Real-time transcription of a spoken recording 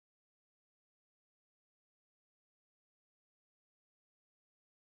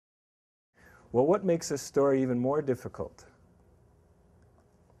Well, what makes this story even more difficult,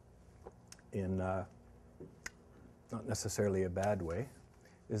 in not necessarily a bad way,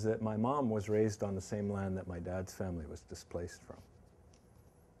 is that my mom was raised on the same land that my dad's family was displaced from.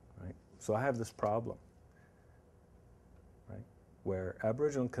 Right? So I have this problem, right, where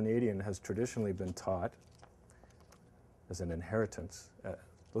Aboriginal Canadian has traditionally been taught as an inheritance.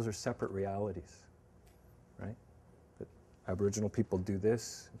 Those are separate realities, right? That Aboriginal people do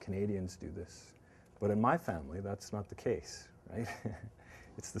this, and Canadians do this. But in my family, that's not the case, right?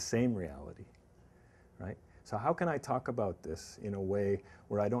 It's the same reality, right? So how can I talk about this in a way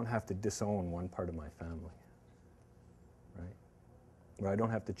where I don't have to disown one part of my family, right? Where I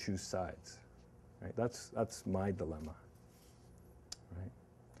don't have to choose sides, right? That's my dilemma, right?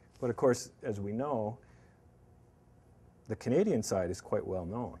 But of course, as we know, the Canadian side is quite well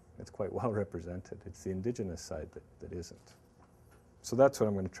known. It's quite well represented. It's the Indigenous side that isn't. So that's what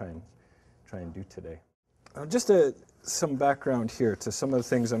I'm going to try and do today. Just some background here to some of the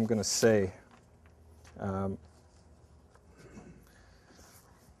things I'm going to say.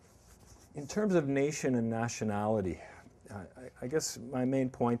 In terms of nation and nationality, I guess my main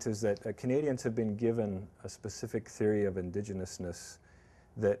point is that Canadians have been given a specific theory of Indigenousness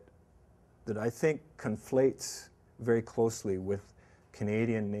that I think conflates very closely with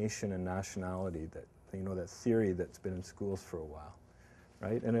Canadian nation and nationality, that, you know, that theory that's been in schools for a while,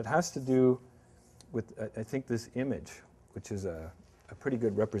 right? And it has to do with, I think, this image, which is a pretty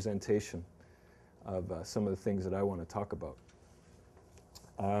good representation of some of the things that I want to talk about.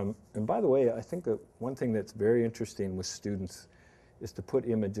 And by the way, I think that one thing that's very interesting with students is to put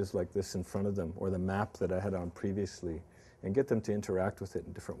images like this in front of them, or the map that I had on previously, and get them to interact with it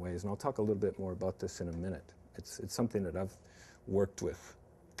in different ways. And I'll talk a little bit more about this in a minute. It's something that I've worked with.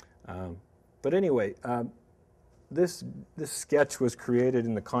 But anyway, this sketch was created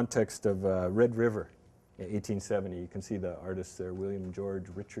in the context of Red River in 1870. You can see the artist there, William George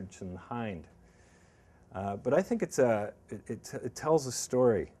Richardson Hind. But I think it tells a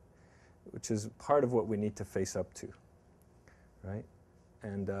story, which is part of what we need to face up to, right?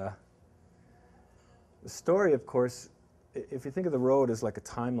 And the story, of course, if you think of the road as like a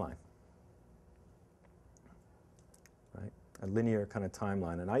timeline, right? A linear kind of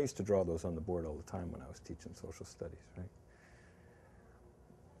timeline. And I used to draw those on the board all the time when I was teaching social studies, right?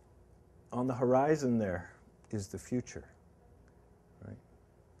 On the horizon there is the future, right?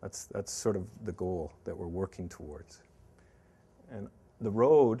 That's sort of the goal that we're working towards. And the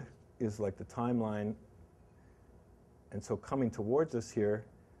road is like the timeline. And so coming towards us here,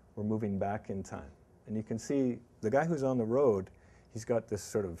 we're moving back in time. And you can see the guy who's on the road, he's got this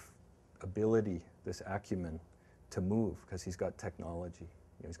sort of ability, this acumen to move, because he's got technology.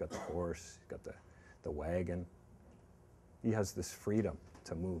 You know, he's got the horse, he's got the wagon. He has this freedom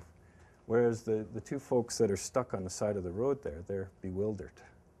to move. Whereas the two folks that are stuck on the side of the road there, they're bewildered.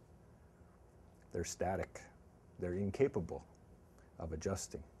 They're static. They're incapable of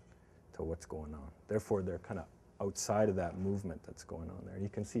adjusting to what's going on. Therefore, they're kind of outside of that movement that's going on there. And you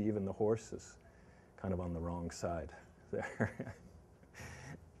can see even the horse is kind of on the wrong side there.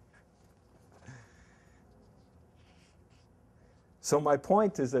 So my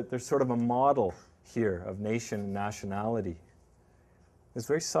point is that there's sort of a model here of nation and nationality. It's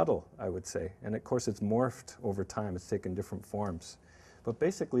very subtle, I would say. And of course, it's morphed over time. It's taken different forms. But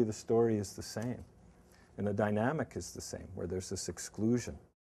basically, the story is the same. And the dynamic is the same, where there's this exclusion